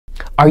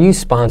Are you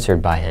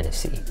sponsored by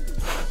Hennessy?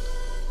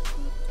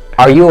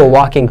 Are you a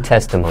walking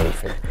testimony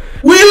for that?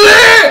 We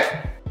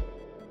lit!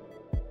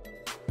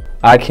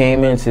 I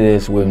came into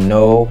this with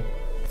no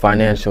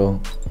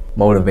financial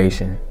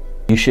motivation.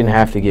 You shouldn't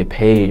have to get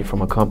paid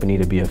from a company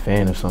to be a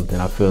fan of something.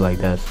 I feel like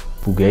that's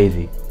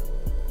fugazi.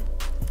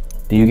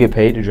 Do you get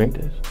paid to drink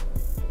this?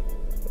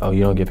 Oh,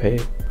 you don't get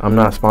paid? I'm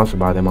not sponsored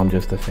by them, I'm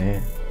just a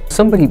fan.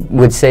 Somebody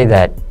would say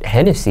that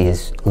Hennessy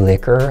is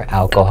liquor,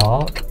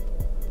 alcohol.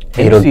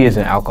 Hennessy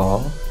isn't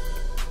alcohol.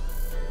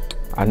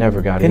 I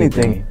never got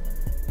anything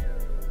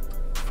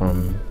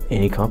from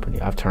any company.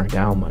 I've turned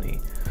down money.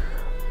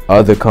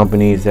 Other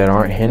companies that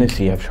aren't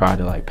Hennessy have tried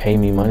to like pay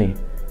me money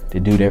to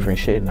do different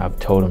shit, and I've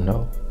told them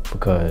no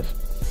because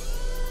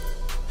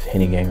it's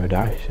Henny gang or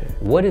die shit.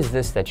 What is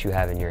this that you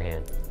have in your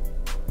hand?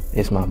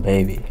 It's my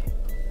baby.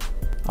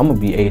 I'm gonna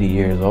be 80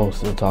 years old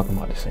still talking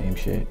about the same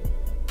shit.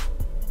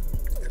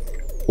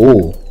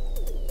 Ooh.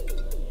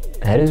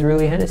 That is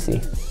really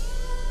Hennessy.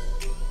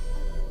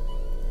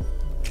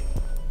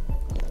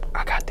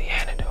 I got the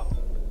antidote.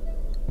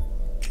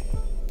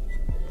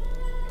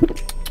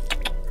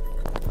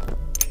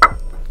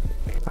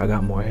 I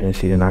got more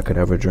Hennessy than I could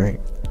ever drink.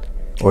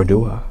 Or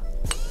do I?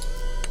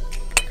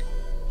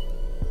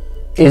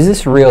 Is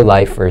this real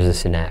life or is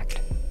this an act?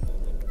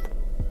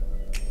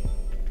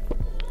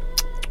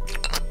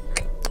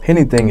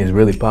 Anything is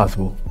really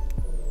possible.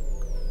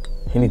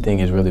 Anything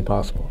is really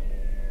possible.